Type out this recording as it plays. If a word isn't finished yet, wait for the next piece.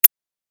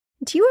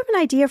Do you have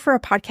an idea for a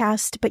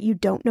podcast, but you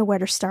don't know where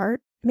to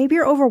start? Maybe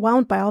you're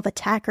overwhelmed by all the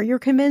tech, or you're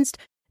convinced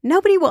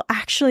nobody will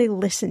actually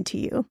listen to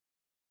you.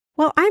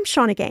 Well, I'm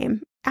Shannah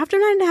Game. After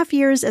 9.5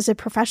 years as a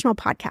professional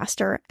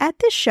podcaster, at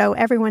this show,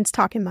 everyone's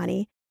talking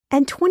money,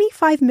 and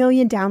 25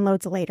 million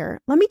downloads later,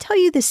 let me tell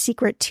you the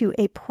secret to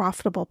a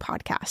profitable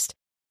podcast.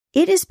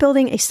 It is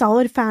building a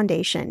solid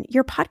foundation,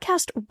 your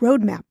podcast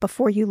roadmap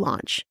before you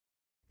launch.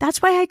 That's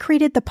why I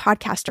created the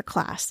Podcaster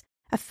Class,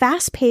 a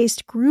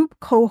fast-paced group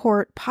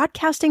cohort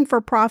podcasting for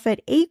profit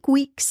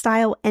 8-week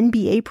style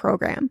MBA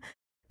program.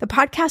 The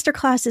Podcaster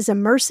Class is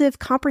immersive,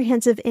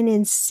 comprehensive, and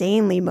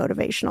insanely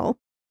motivational.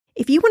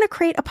 If you want to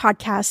create a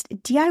podcast,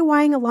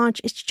 DIYing a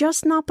launch is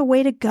just not the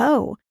way to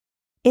go.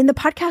 In the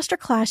Podcaster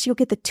Class, you'll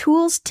get the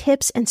tools,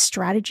 tips, and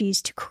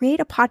strategies to create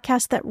a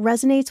podcast that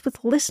resonates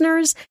with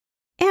listeners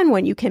and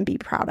one you can be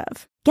proud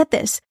of. Get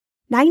this,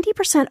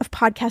 90% of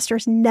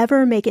podcasters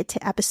never make it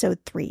to episode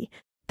 3.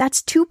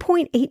 That's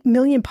 2.8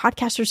 million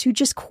podcasters who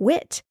just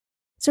quit.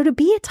 So to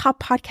be a top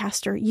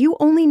podcaster, you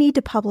only need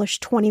to publish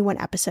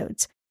 21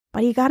 episodes,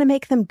 but you got to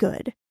make them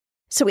good.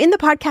 So in the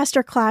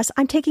Podcaster Class,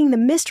 I'm taking the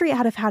mystery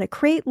out of how to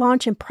create,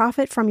 launch, and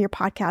profit from your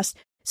podcast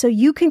so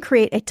you can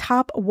create a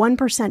top 1%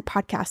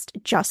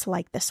 podcast just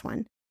like this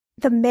one.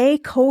 The May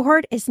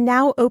cohort is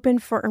now open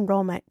for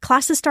enrollment.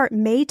 Classes start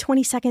May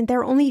 22nd. There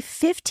are only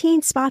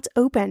 15 spots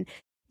open.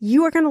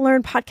 You are going to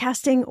learn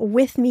podcasting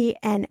with me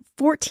and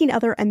 14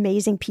 other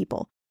amazing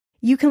people.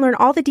 You can learn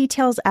all the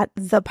details at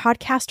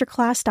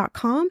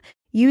thepodcasterclass.com.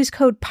 Use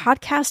code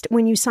PODCAST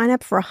when you sign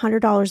up for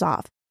 $100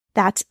 off.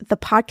 That's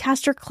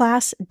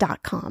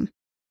thepodcasterclass.com.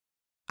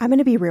 I'm going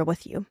to be real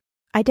with you.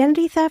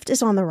 Identity theft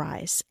is on the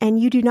rise, and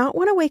you do not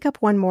want to wake up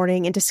one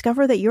morning and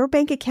discover that your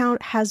bank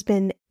account has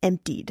been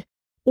emptied,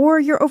 or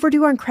you're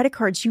overdue on credit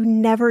cards you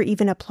never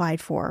even applied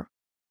for.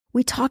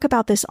 We talk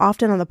about this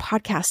often on the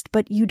podcast,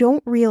 but you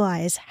don't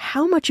realize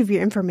how much of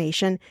your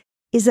information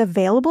is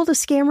available to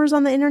scammers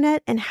on the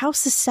internet and how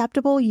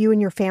susceptible you and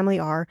your family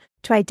are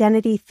to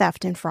identity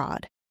theft and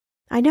fraud.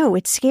 I know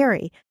it's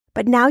scary,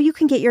 but now you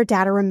can get your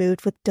data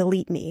removed with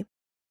Delete Me.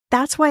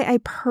 That's why I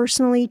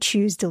personally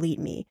choose Delete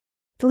Me.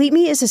 Delete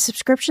Me is a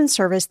subscription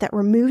service that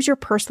removes your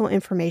personal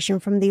information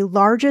from the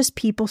largest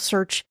people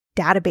search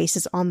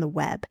databases on the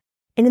web,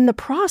 and in the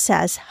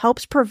process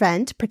helps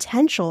prevent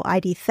potential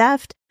ID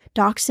theft,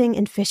 doxing,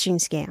 and phishing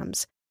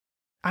scams.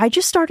 I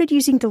just started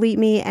using Delete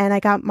Me and I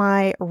got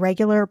my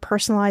regular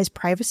personalized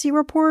privacy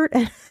report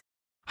and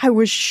I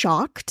was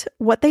shocked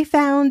what they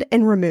found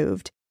and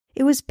removed.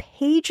 It was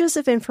pages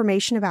of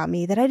information about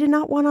me that I did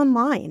not want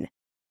online.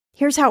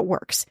 Here's how it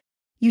works.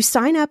 You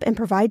sign up and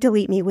provide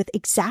Delete Me with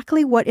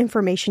exactly what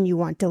information you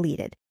want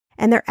deleted,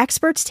 and their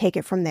experts take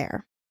it from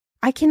there.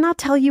 I cannot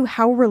tell you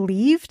how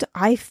relieved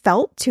I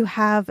felt to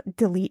have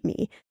Delete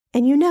Me.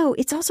 And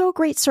it's also a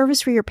great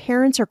service for your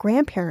parents or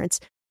grandparents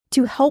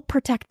to help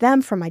protect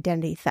them from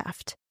identity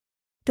theft.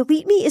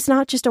 Delete Me is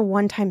not just a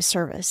one-time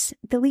service.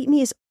 Delete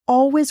Me is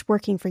always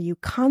working for you,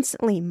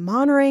 constantly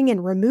monitoring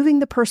and removing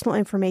the personal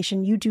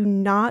information you do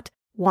not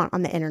want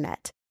on the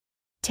internet.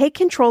 Take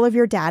control of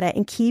your data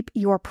and keep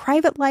your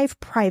private life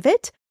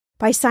private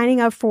by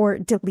signing up for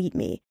Delete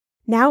Me,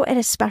 now at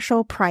a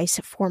special price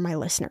for my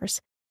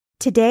listeners.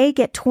 Today,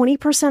 get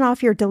 20%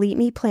 off your Delete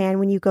Me plan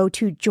when you go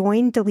to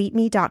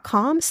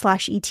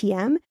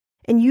joindeleteme.com/ETM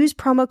and use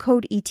promo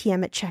code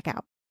ETM at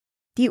checkout.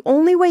 The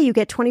only way you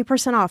get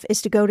 20% off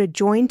is to go to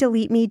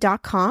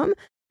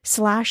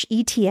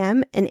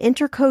joindeleteme.com/ETM and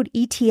enter code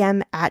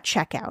ETM at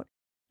checkout.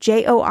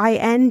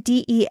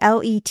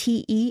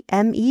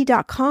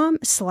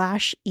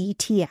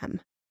 joindeleteme.com/ETM.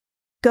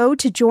 Go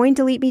to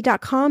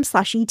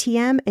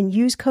joindeleteme.com/ETM and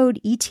use code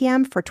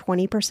ETM for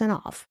 20%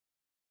 off.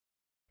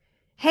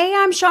 Hey,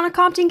 I'm Shannah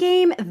Compton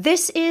Game.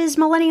 This is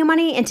Millennial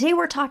Money, and today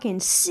we're talking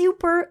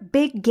super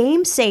big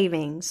game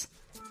savings.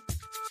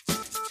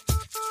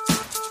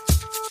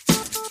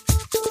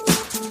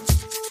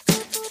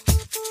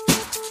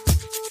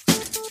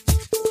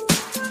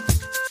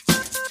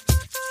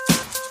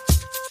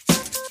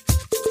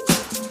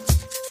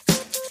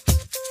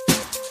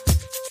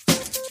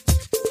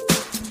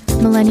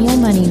 Millennial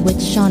Money with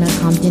Shannah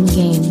Compton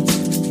Game.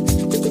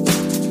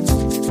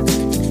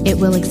 It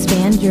will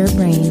expand your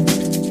brain.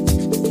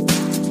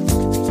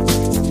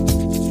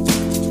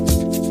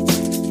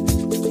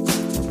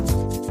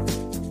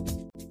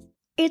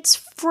 It's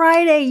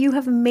Friday. You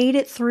have made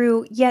it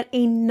through yet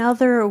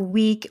another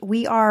week.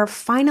 We are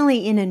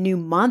finally in a new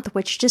month,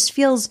 which just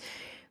feels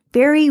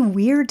very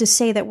weird to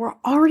say that we're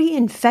already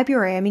in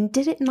February. I mean,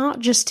 did it not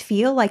just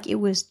feel like it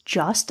was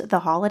just the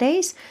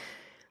holidays?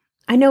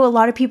 I know a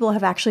lot of people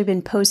have actually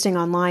been posting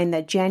online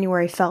that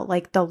January felt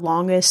like the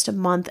longest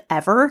month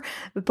ever,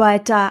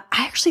 but I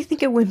actually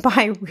think it went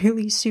by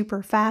really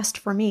super fast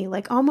for me,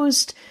 like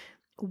almost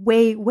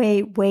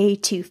way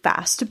too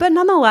fast. But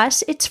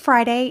nonetheless, it's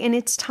Friday and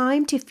it's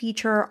time to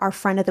feature our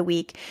friend of the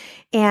week.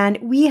 And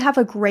we have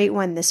a great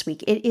one this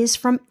week. It is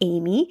from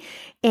Amy.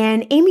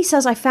 And Amy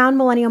says, I found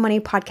Millennial Money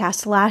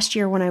Podcast last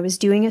year when I was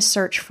doing a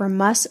search for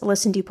must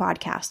listen to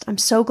podcast. I'm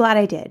so glad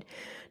I did.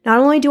 Not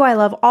only do I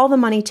love all the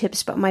money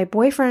tips, but my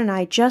boyfriend and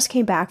I just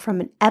came back from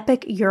an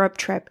epic Europe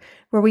trip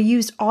where we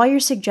used all your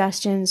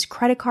suggestions,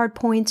 credit card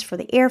points for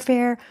the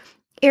airfare,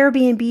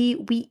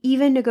 Airbnb. We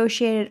even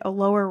negotiated a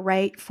lower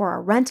rate for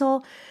our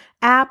rental,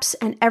 apps,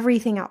 and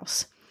everything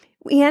else.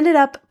 We ended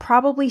up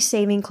probably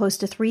saving close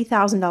to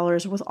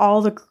 $3,000 with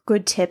all the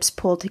good tips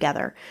pulled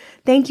together.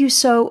 Thank you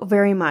so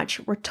very much.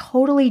 We're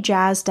totally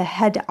jazzed to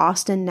head to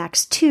Austin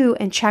next too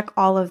and check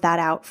all of that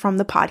out from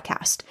the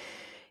podcast.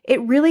 It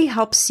really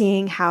helps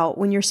seeing how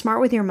when you're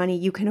smart with your money,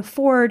 you can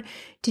afford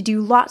to do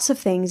lots of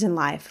things in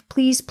life.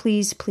 Please,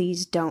 please,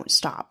 please don't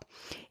stop.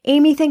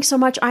 Amy, thanks so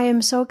much. I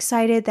am so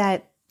excited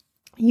that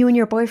you and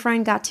your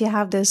boyfriend got to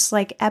have this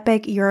like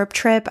epic Europe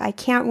trip. I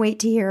can't wait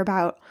to hear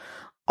about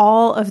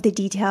all of the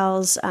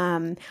details.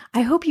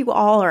 I hope you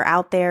all are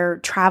out there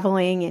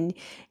traveling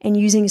and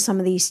using some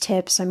of these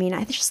tips. I mean,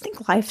 I just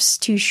think life's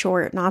too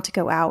short not to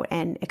go out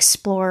and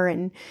explore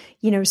and,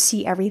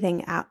 see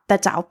everything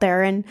that's out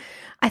there. And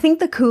I think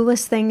the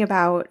coolest thing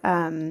about,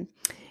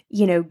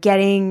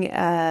 getting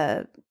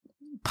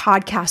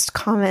podcast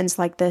comments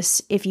like this,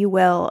 if you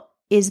will,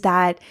 is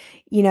that,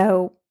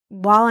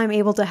 while I'm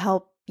able to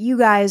help you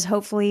guys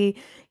hopefully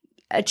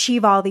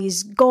achieve all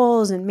these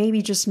goals and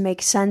maybe just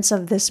make sense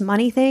of this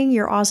money thing,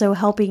 you're also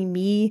helping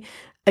me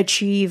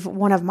achieve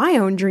one of my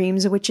own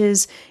dreams, which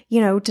is,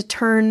 to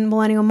turn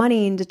Millennial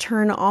Money and to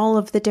turn all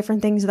of the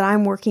different things that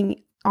I'm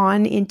working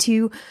on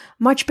into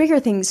much bigger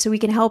things so we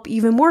can help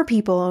even more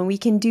people and we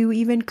can do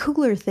even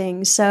cooler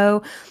things.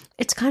 So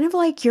it's kind of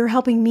like you're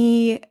helping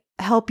me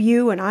help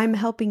you and I'm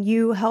helping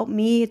you help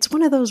me. It's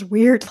one of those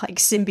weird like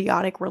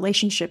symbiotic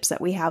relationships that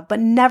we have.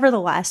 But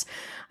nevertheless,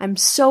 I'm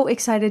so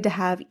excited to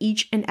have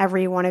each and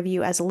every one of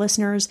you as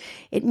listeners.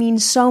 It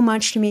means so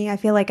much to me. I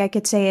feel like I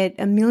could say it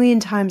a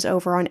million times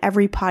over on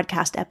every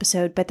podcast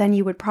episode, but then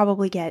you would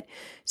probably get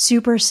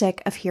super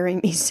sick of hearing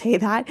me say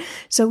that.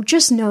 So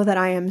just know that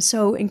I am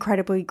so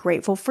incredibly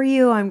grateful for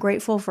you. I'm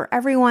grateful for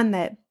everyone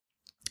that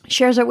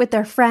shares it with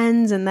their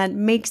friends and that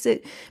makes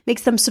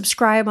them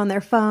subscribe on their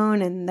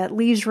phone and that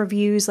leaves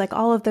reviews. Like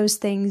all of those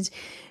things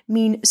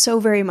mean so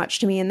very much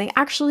to me. And they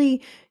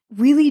actually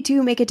really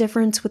do make a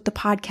difference with the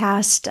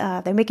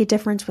podcast. They make a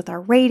difference with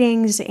our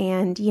ratings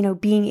and,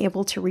 being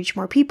able to reach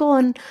more people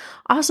and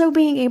also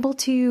being able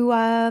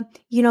to,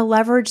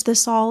 leverage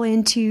this all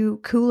into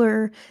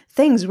cooler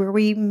things where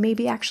we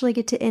maybe actually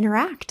get to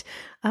interact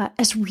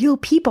as real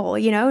people,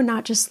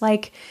 not just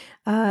like,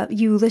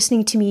 you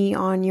listening to me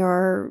on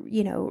your,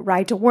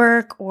 ride to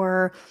work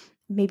or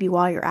maybe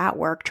while you're at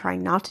work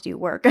trying not to do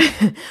work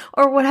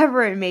or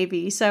whatever it may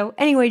be. So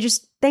anyway,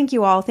 just thank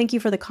you all. Thank you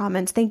for the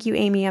comments. Thank you,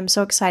 Amy. I'm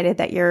so excited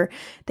that you're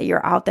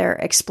out there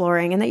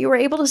exploring and that you were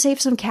able to save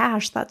some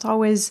cash. That's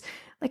always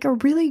like a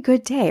really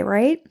good day,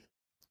 right?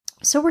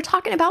 So we're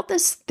talking about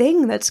this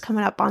thing that's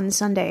coming up on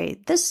Sunday,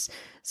 this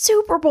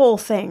Super Bowl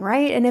thing,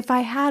 right? And if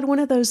I had one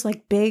of those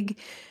like big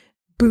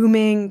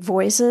booming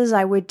voices,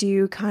 I would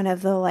do kind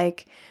of the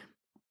like,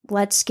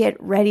 let's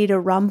get ready to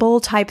rumble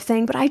type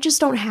thing, but I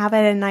just don't have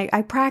it. And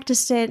I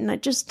practiced it and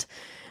it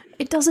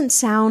doesn't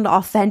sound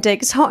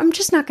authentic. So I'm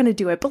just not going to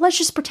do it, but let's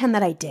just pretend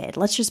that I did.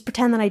 Let's just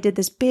pretend that I did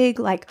this big,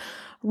 like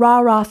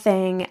rah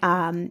thing.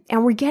 And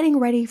we're getting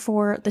ready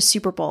for the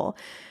Super Bowl.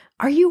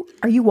 Are you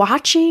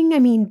watching? I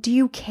mean, do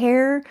you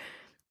care?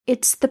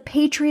 It's the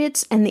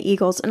Patriots and the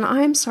Eagles. And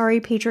I'm sorry,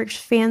 Patriots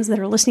fans that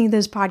are listening to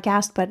this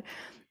podcast, but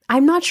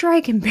I'm not sure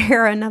I can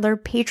bear another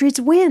Patriots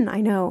win.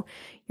 I know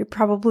you're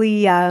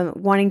probably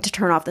wanting to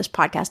turn off this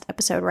podcast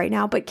episode right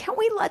now, but can't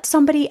we let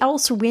somebody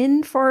else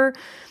win for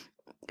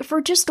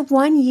just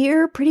 1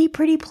 year? Pretty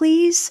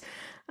please.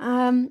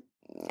 It's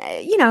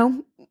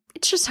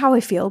just how I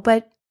feel,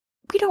 but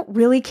we don't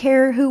really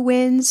care who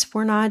wins.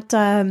 We're not,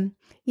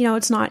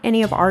 it's not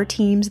any of our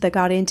teams that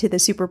got into the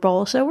Super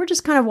Bowl. So we're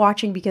just kind of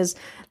watching because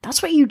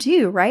that's what you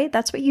do, right?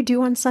 That's what you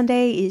do on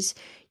Sunday is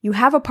you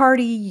have a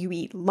party, you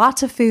eat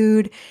lots of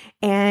food,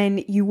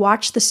 and you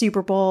watch the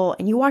Super Bowl,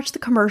 and you watch the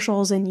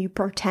commercials, and you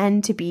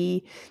pretend to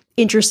be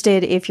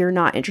interested if you're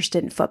not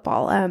interested in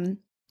football.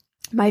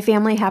 My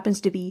family happens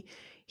to be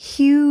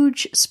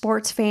huge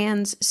sports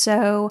fans,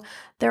 so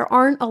there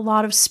aren't a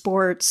lot of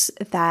sports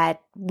that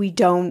we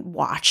don't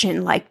watch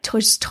and like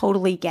just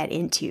totally get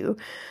into.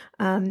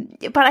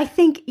 But I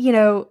think,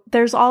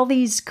 there's all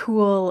these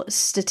cool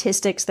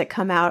statistics that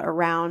come out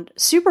around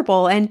Super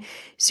Bowl, and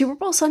Super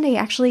Bowl Sunday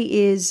actually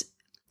is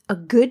a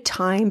good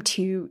time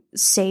to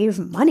save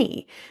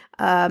money.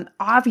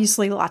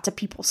 Obviously, lots of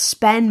people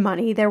spend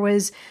money. There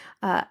was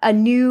a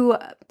new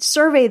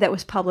survey that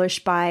was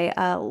published by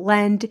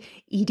Lend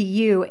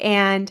EDU,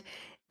 and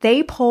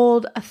they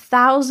polled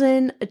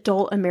 1,000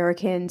 adult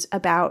Americans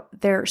about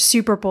their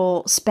Super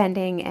Bowl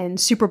spending and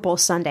Super Bowl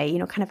Sunday,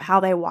 kind of how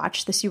they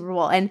watch the Super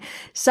Bowl. And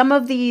some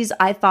of these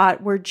I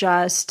thought were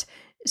just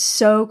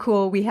so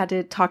cool. We had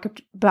to talk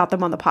about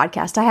them on the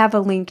podcast. I have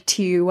a link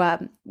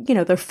to,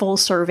 their full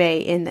survey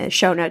in the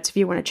show notes if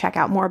you want to check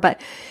out more.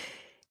 But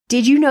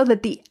did you know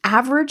that the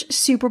average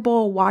Super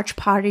Bowl watch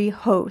party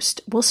host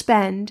will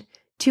spend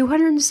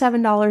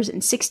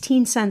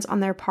 $207.16 on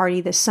their party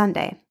this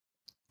Sunday?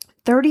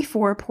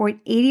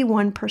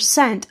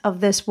 34.81% of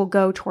this will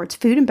go towards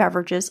food and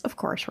beverages, of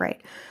course,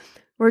 right?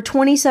 Where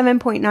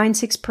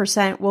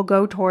 27.96% will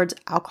go towards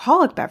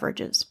alcoholic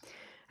beverages.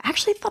 I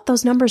actually thought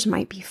those numbers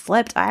might be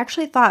flipped. I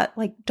actually thought,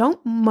 like,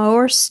 don't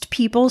most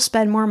people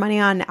spend more money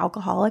on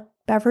alcoholic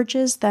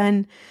beverages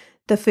than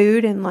the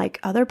food and like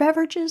other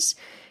beverages?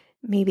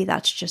 Maybe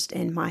that's just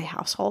in my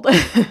household.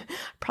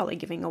 Probably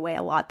giving away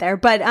a lot there.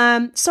 But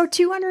so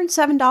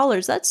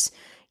 $207, that's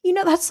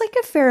like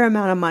a fair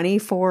amount of money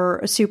for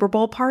a Super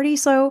Bowl party.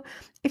 So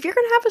if you're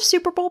going to have a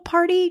Super Bowl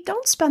party,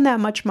 don't spend that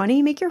much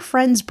money. Make your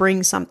friends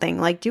bring something,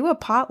 like do a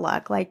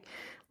potluck. Like,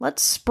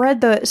 let's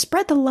spread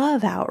the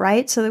love out,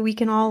 right? So that we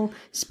can all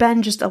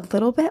spend just a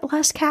little bit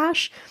less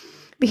cash.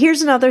 But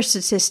here's another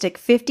statistic.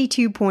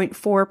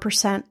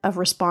 52.4% of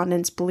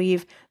respondents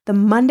believe the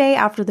Monday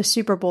after the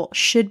Super Bowl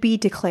should be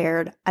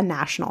declared a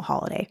national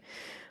holiday.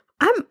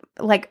 I'm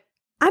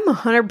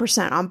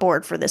 100% on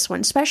board for this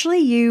one, especially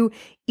you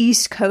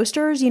East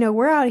Coasters.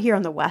 We're out here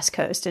on the West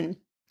Coast and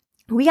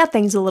we got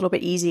things a little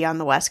bit easy on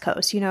the West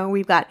Coast.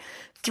 We've got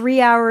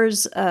 3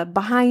 hours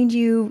behind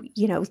you.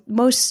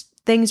 Most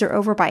things are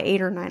over by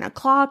 8 or 9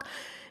 o'clock.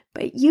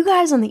 But you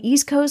guys on the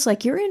East Coast,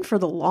 like, you're in for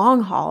the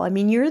long haul. I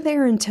mean, you're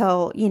there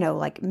until,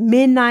 like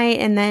midnight.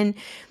 And then,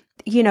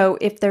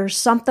 if there's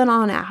something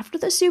on after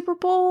the Super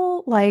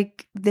Bowl,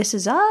 like This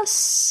Is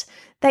Us,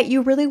 that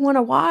you really want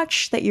to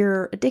watch, that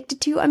you're addicted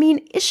to. I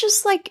mean, it's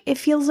just like, it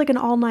feels like an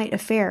all-night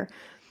affair.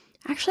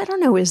 Actually, I don't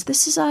know. Is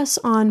This Is Us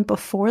on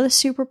before the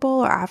Super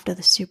Bowl or after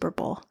the Super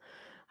Bowl?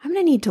 I'm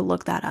going to need to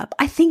look that up.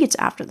 I think it's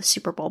after the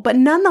Super Bowl. But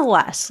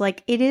nonetheless,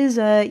 like, it is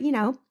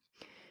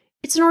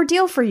it's an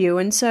ordeal for you.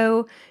 And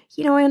so,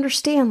 I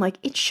understand, like,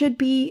 it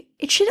should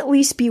at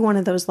least be one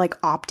of those like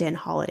opt-in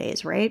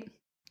holidays, right?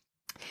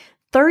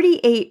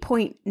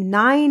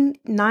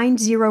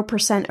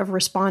 38.990% of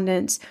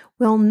respondents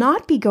will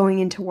not be going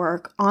into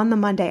work on the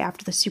Monday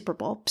after the Super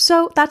Bowl.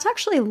 So that's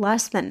actually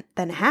less than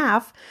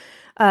half.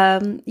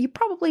 You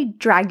probably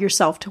drag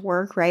yourself to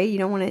work, right? You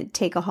don't want to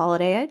take a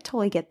holiday. I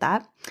totally get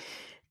that.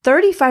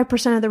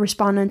 35% of the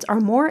respondents are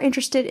more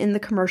interested in the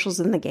commercials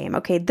than the game.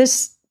 Okay,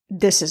 this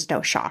is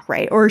no shock,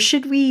 right? Or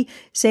should we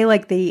say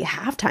like the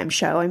halftime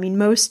show? I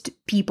mean, a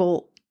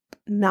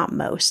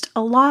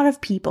lot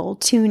of people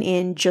tune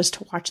in just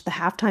to watch the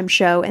halftime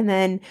show and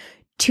then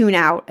tune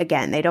out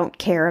again. They don't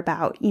care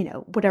about,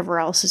 whatever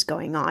else is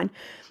going on.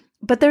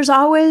 But there's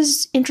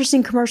always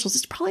interesting commercials.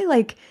 It's probably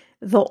like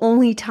the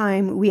only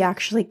time we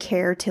actually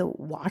care to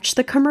watch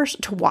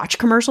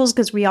commercials,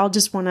 because we all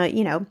just want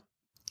to,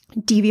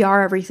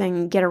 DVR everything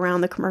and get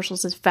around the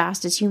commercials as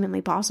fast as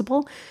humanly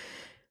possible.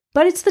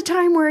 But it's the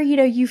time where,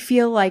 you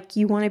feel like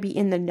you want to be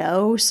in the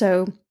know.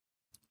 So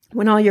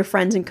when all your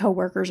friends and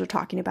coworkers are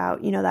talking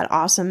about, that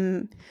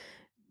awesome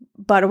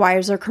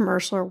Budweiser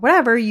commercial or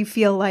whatever, you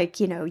feel like,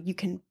 you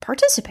can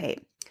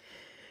participate.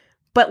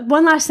 But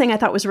one last thing I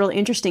thought was really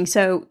interesting.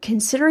 So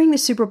considering the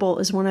Super Bowl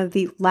is one of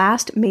the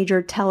last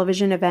major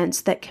television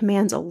events that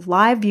commands a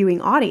live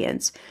viewing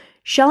audience,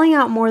 shelling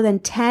out more than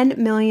 $10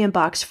 million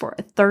for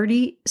a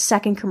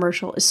 30-second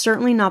commercial is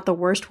certainly not the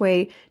worst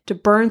way to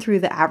burn through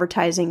the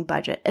advertising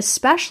budget,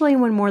 especially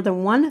when more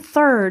than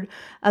 1/3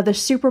 of the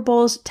Super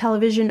Bowl's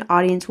television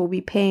audience will be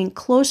paying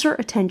closer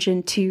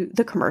attention to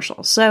the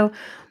commercials. So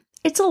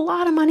it's a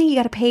lot of money you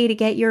got to pay to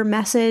get your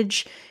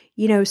message,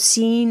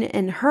 seen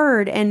and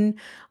heard. And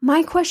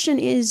my question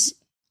is,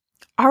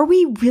 are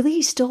we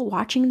really still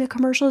watching the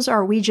commercials? Or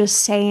are we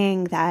just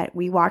saying that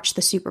we watch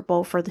the Super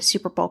Bowl for the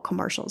Super Bowl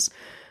commercials?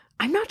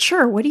 I'm not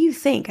sure. What do you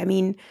think? I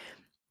mean,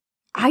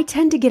 I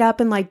tend to get up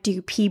and like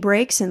do pee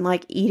breaks and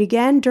like eat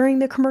again during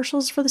the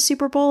commercials for the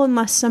Super Bowl,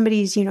 unless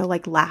somebody's,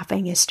 like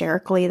laughing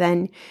hysterically,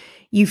 then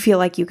you feel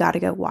like you got to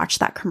go watch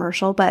that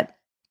commercial. But,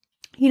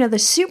 the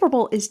Super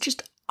Bowl is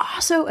just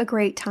also a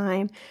great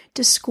time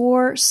to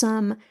score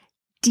some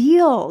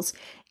deals.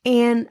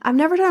 And I've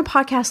never done a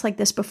podcast like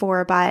this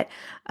before, but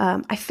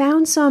I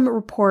found some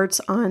reports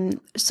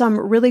on some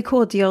really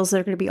cool deals that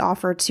are going to be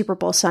offered Super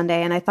Bowl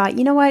Sunday. And I thought,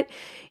 you know what?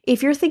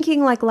 If you're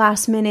thinking like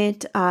last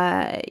minute,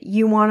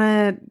 you want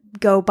to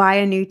go buy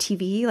a new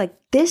TV, like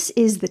this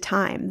is the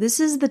time. This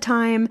is the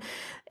time.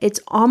 It's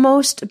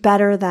almost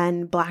better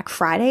than Black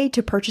Friday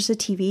to purchase a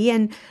TV.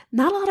 And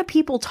not a lot of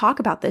people talk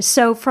about this.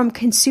 So from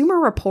Consumer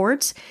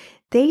Reports,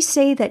 they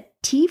say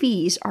that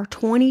TVs are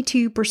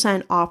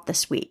 22% off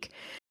this week.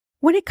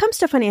 When it comes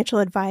to financial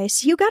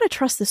advice, you got to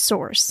trust the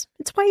source.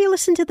 It's why you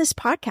listen to this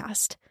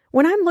podcast.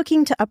 When I'm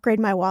looking to upgrade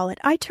my wallet,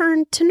 I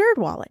turn to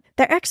NerdWallet.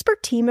 Their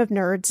expert team of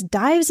nerds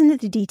dives into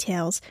the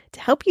details to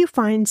help you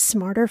find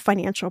smarter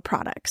financial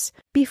products.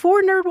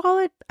 Before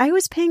NerdWallet, I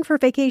was paying for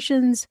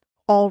vacations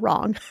all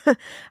wrong.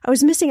 I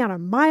was missing out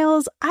on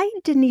miles I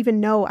didn't even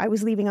know I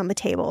was leaving on the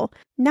table.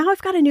 Now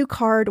I've got a new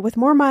card with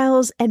more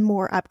miles and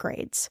more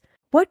upgrades.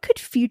 What could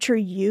future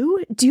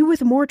you do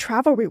with more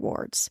travel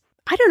rewards?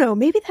 I don't know,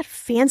 maybe that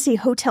fancy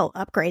hotel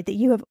upgrade that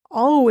you have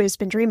always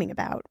been dreaming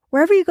about.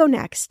 Wherever you go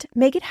next,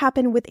 make it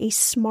happen with a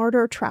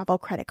smarter travel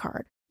credit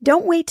card.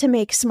 Don't wait to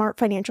make smart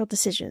financial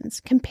decisions.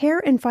 Compare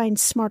and find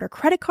smarter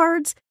credit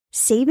cards,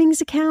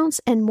 savings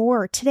accounts, and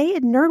more today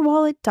at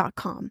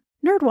nerdwallet.com.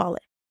 NerdWallet.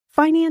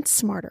 Finance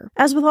smarter.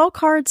 As with all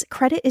cards,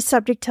 credit is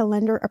subject to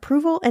lender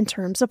approval and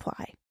terms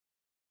apply.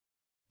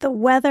 The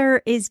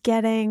weather is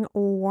getting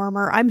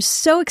warmer. I'm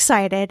so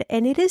excited,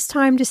 and it is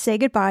time to say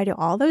goodbye to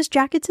all those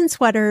jackets and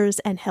sweaters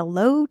and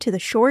hello to the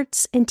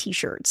shorts and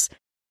t-shirts.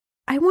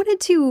 I wanted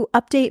to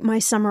update my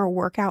summer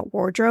workout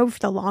wardrobe for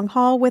the long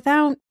haul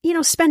without,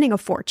 spending a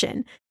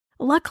fortune.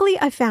 Luckily,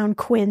 I found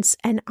Quince,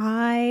 and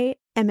I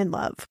am in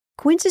love.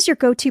 Quince is your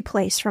go-to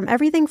place from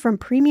everything from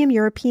premium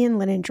European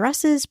linen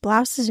dresses,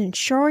 blouses, and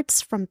shorts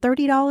from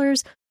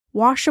 $30,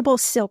 washable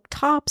silk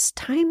tops,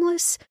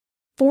 timeless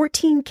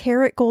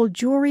 14-karat gold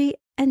jewelry,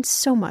 and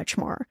so much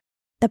more.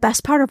 The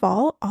best part of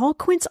all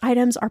Quince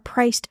items are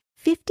priced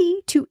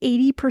 50 to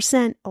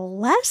 80%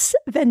 less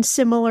than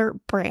similar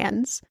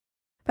brands.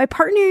 By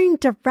partnering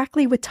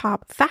directly with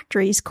top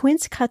factories,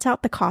 Quince cuts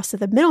out the cost of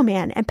the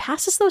middleman and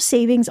passes those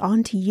savings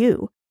on to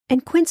you.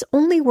 And Quince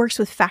only works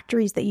with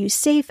factories that use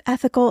safe,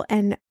 ethical,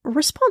 and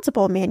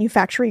responsible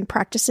manufacturing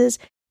practices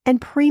and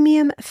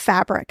premium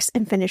fabrics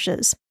and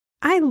finishes.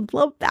 I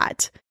love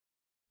that.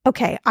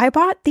 Okay, I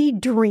bought the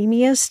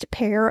dreamiest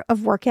pair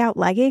of workout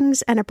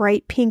leggings and a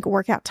bright pink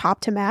workout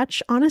top to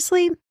match.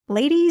 Honestly,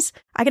 ladies,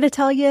 I gotta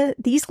tell you,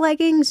 these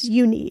leggings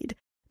you need.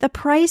 The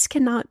price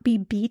cannot be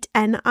beat,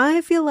 and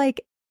I feel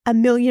like $1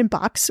 million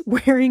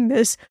wearing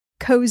this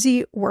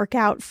cozy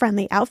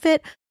workout-friendly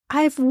outfit.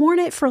 I've worn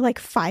it for like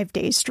 5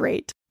 days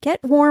straight.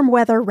 Get warm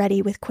weather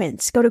ready with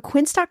Quince. Go to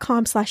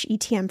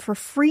quince.com/ETM for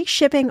free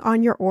shipping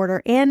on your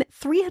order and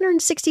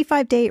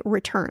 365-day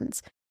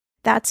returns.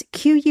 That's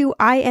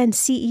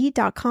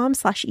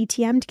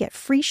QUINCE.com/ETM to get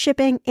free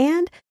shipping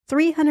and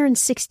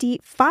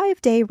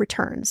 365-day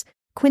returns.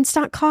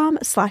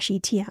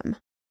 Quince.com/ETM.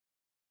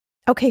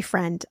 Okay,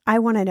 friend, I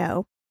want to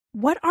know,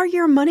 what are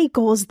your money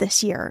goals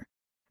this year?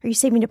 Are you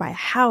saving to buy a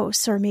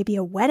house or maybe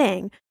a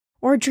wedding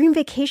or a dream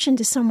vacation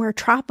to somewhere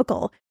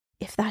tropical?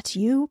 If that's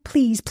you,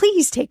 please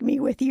take me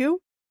with you.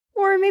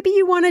 Or maybe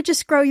you want to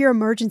just grow your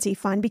emergency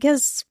fund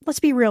because, let's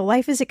be real,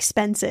 life is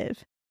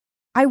expensive.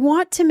 I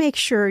want to make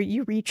sure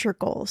you reach your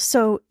goals,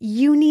 so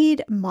you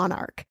need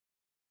Monarch.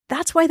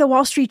 That's why the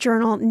Wall Street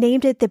Journal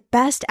named it the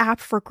best app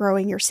for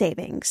growing your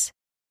savings.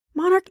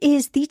 Monarch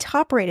is the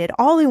top-rated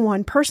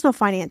all-in-one personal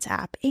finance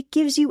app. It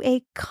gives you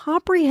a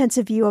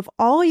comprehensive view of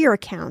all your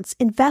accounts,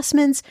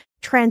 investments,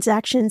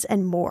 transactions,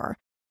 and more.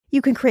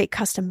 You can create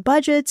custom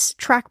budgets,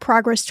 track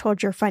progress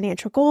towards your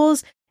financial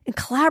goals, and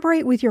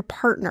collaborate with your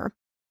partner.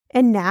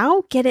 And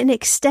now, get an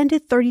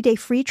extended 30-day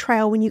free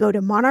trial when you go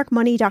to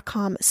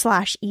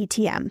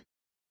monarchmoney.com/ETM.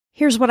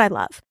 Here's what I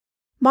love.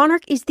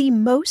 Monarch is the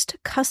most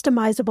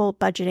customizable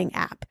budgeting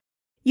app.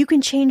 You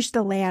can change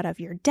the layout of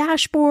your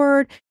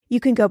dashboard. You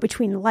can go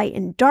between light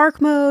and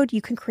dark mode.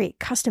 You can create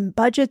custom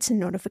budgets and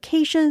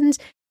notifications.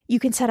 You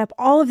can set up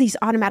all of these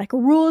automatic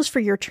rules for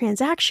your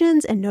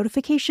transactions and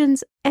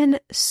notifications,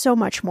 and so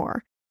much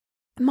more.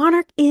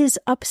 Monarch is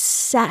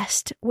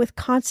obsessed with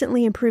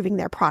constantly improving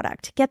their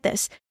product. Get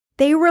this.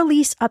 They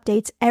release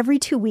updates every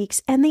 2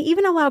 weeks, and they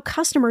even allow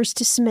customers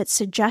to submit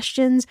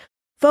suggestions,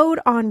 vote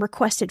on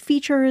requested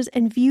features,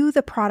 and view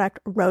the product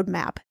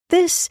roadmap.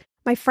 This,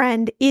 my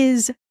friend,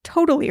 is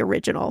totally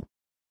original.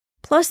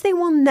 Plus, they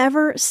will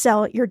never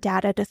sell your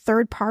data to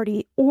third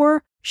party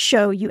or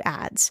show you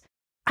ads.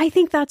 I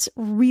think that's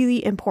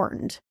really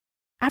important.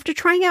 After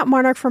trying out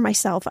Monarch for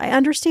myself, I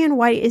understand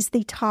why it is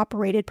the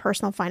top-rated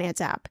personal finance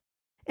app.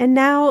 And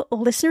now,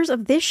 listeners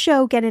of this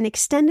show get an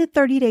extended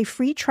 30-day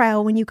free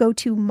trial when you go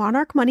to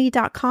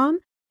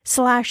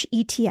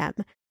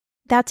monarchmoney.com/ETM.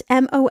 That's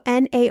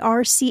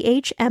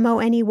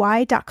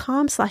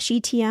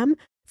monarchmoney.com/ETM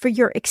for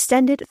your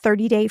extended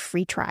 30-day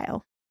free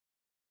trial.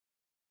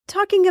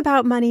 Talking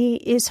about money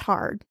is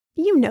hard.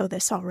 You know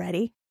this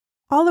already.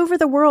 All over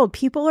the world,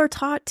 people are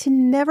taught to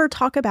never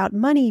talk about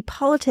money,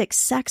 politics,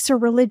 sex, or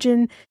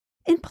religion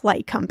in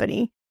polite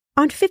company.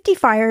 On 50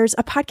 Fires,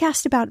 a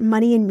podcast about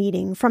money and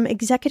meeting from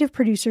executive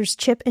producers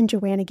Chip and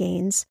Joanna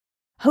Gaines,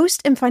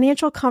 host and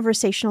financial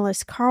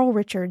conversationalist Carl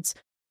Richards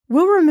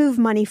will remove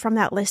money from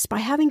that list by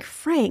having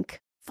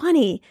frank,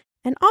 funny,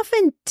 and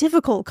often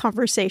difficult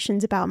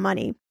conversations about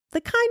money,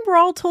 the kind we're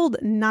all told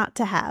not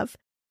to have,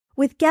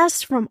 with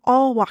guests from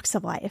all walks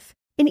of life.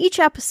 In each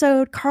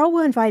episode, Carl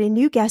will invite a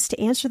new guest to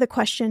answer the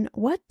question,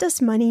 what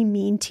does money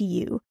mean to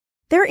you?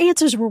 Their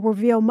answers will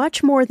reveal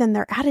much more than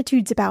their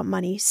attitudes about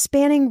money,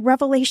 spanning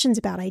revelations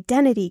about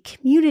identity,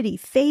 community,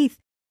 faith,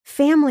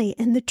 family,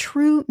 and the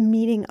true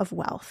meaning of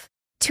wealth.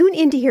 Tune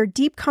in to hear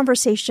deep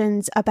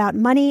conversations about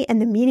money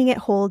and the meaning it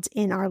holds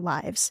in our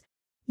lives.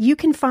 You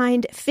can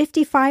find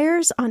 50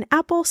 Fires on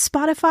Apple,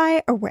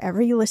 Spotify, or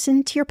wherever you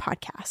listen to your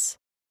podcasts.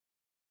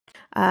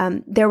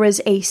 There was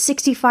a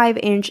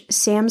 65-inch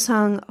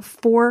Samsung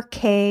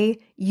 4K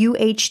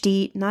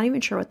UHD, not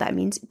even sure what that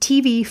means,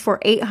 TV for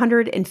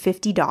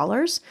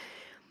 $850.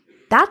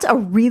 That's a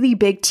really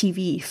big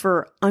TV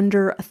for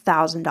under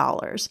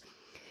 $1,000.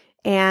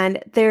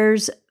 And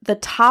there's the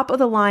top of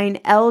the line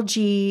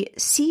LG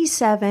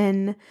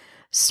C7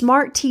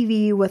 smart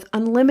TV with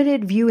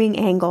unlimited viewing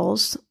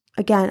angles.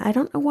 Again, I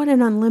don't know what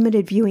an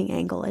unlimited viewing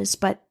angle is,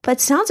 but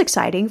sounds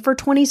exciting for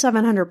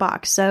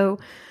 $2,700. So,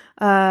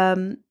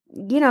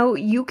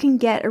 you can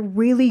get a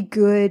really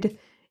good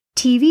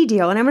TV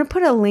deal. And I'm going to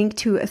put a link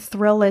to a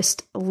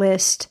Thrillist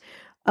list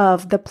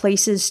of the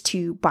places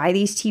to buy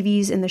these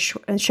TVs in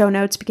the show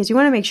notes, because you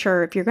want to make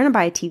sure if you're going to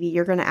buy a TV,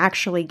 you're going to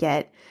actually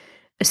get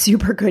a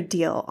super good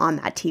deal on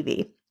that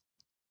TV.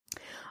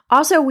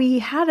 Also, we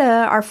had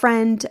our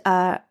friend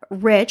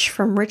Rich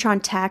from Rich on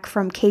Tech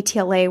from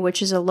KTLA,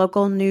 which is a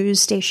local news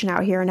station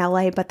out here in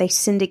LA, but they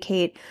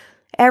syndicate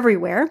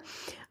everywhere.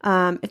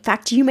 In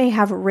fact, you may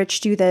have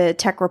Rich do the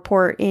tech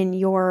report in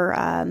your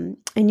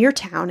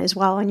town as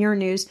well, on your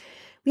news.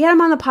 We had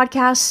him on the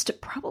podcast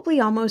probably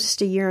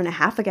almost a year and a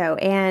half ago,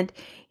 and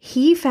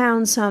he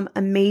found some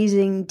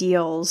amazing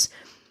deals.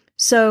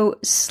 So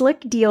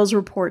Slick Deals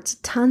reports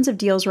tons of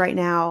deals right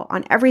now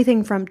on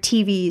everything from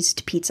TVs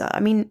to pizza. I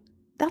mean,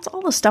 that's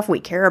all the stuff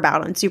we care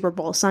about on Super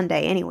Bowl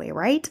Sunday anyway,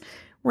 right?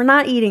 We're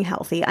not eating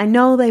healthy. I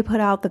know they put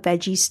out the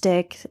veggie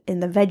stick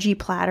and the veggie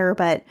platter,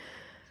 but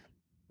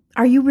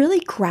are you really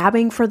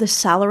grabbing for the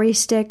celery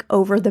stick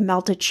over the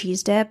melted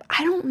cheese dip?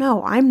 I don't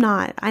know. I'm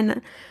not.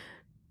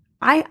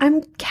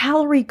 I'm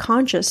calorie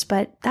conscious,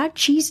 but that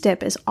cheese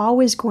dip is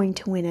always going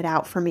to win it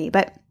out for me.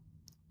 But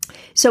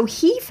so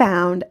he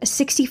found a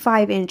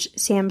 65-inch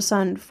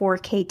Samsung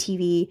 4K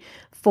TV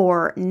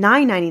for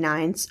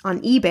 $999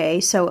 on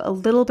eBay, so a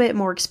little bit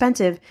more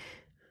expensive.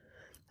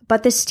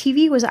 But this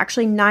TV was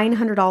actually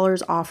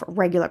 $900 off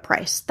regular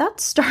price.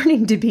 That's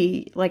starting to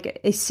be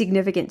like a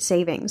significant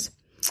savings.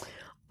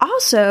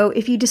 Also,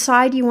 if you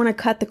decide you want to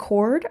cut the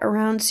cord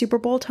around Super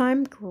Bowl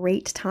time,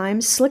 great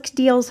time. Slick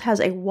Deals has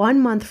a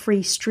 1-month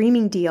free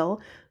streaming deal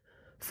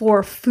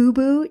for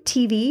Fubo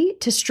TV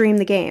to stream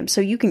the game.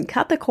 So you can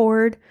cut the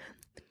cord,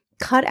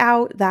 cut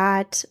out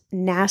that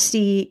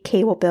nasty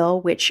cable bill,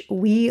 which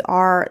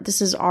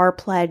this is our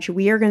pledge.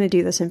 We are going to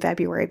do this in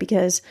February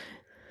because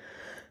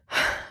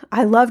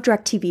I love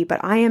DirecTV,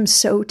 but I am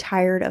so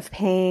tired of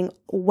paying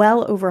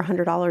well over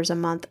 $100 a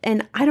month.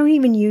 And I don't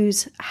even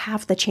use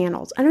half the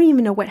channels. I don't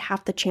even know what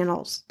half the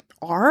channels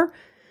are.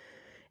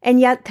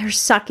 And yet they're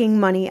sucking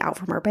money out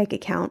from our bank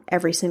account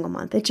every single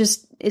month.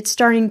 It's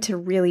starting to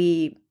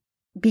really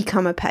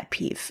become a pet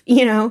peeve,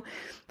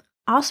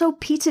 Also,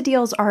 pizza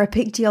deals are a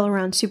big deal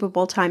around Super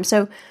Bowl time.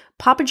 So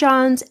Papa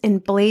John's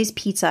and Blaze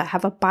Pizza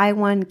have a buy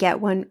one,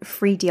 get one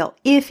free deal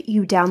if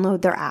you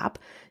download their app.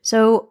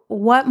 So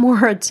what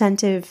more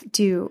incentive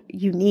do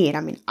you need? I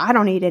mean, I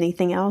don't need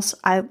anything else.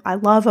 I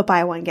love a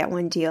buy one, get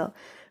one deal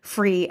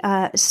free.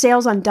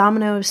 Sales on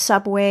Domino's,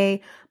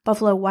 Subway,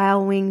 Buffalo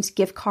Wild Wings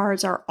gift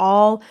cards are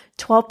all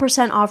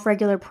 12% off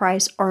regular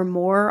price or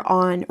more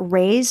on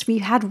Raise.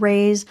 We've had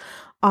Raise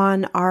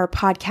on our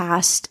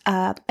podcast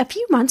a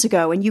few months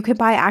ago, and you could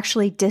buy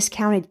actually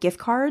discounted gift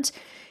cards.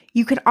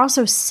 You could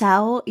also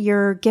sell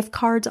your gift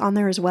cards on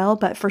there as well.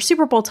 But for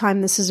Super Bowl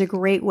time, this is a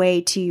great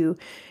way to,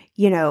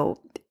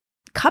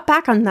 cut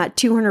back on that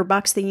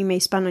 $200 that you may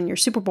spend on your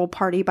Super Bowl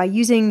party by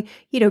using,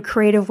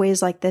 creative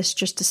ways like this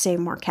just to save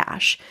more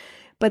cash.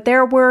 But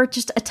there were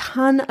just a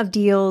ton of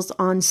deals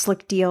on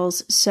Slick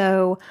Deals.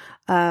 So,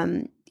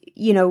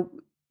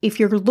 if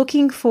you're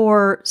looking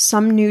for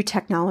some new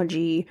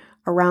technology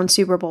around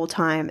Super Bowl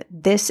time,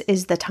 this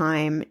is the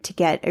time to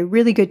get a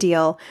really good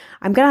deal.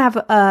 I'm going to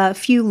have a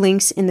few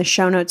links in the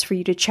show notes for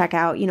you to check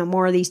out,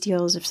 more of these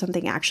deals if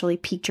something actually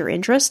piqued your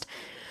interest.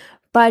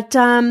 But,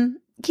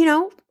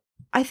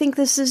 I think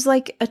this is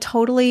like a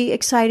totally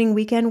exciting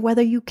weekend,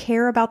 whether you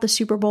care about the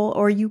Super Bowl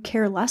or you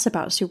care less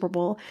about Super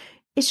Bowl.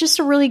 It's just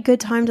a really good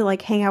time to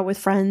like hang out with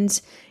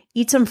friends,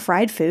 eat some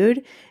fried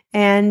food,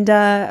 and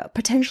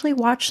potentially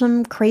watch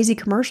some crazy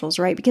commercials,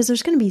 right? Because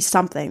there's going to be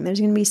something. There's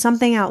going to be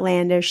something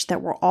outlandish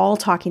that we're all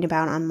talking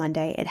about on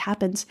Monday. It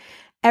happens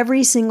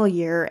every single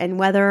year. And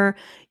whether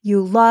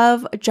you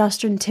love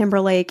Justin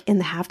Timberlake in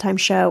the halftime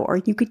show or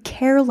you could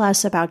care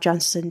less about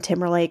Justin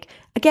Timberlake,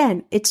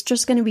 again, it's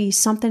just going to be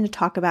something to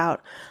talk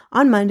about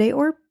on Monday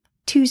or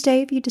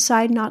Tuesday if you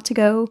decide not to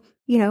go,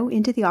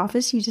 into the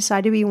office. You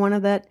decide to be one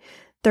of that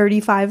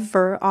 35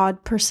 or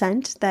odd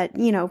percent that,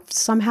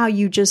 somehow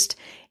you just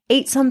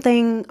ate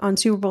something on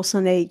Super Bowl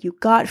Sunday, you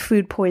got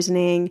food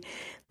poisoning,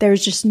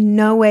 there's just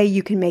no way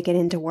you can make it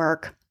into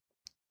work.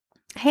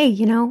 Hey,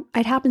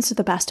 it happens to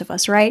the best of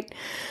us, right?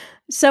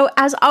 So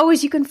as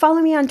always, you can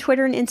follow me on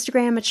Twitter and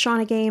Instagram at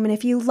Shauna Game. And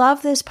if you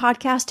love this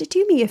podcast,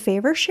 do me a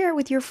favor, share it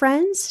with your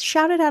friends,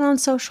 shout it out on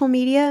social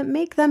media,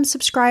 make them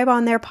subscribe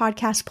on their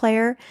podcast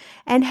player,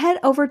 and head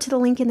over to the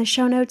link in the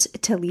show notes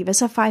to leave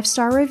us a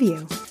 5-star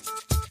review.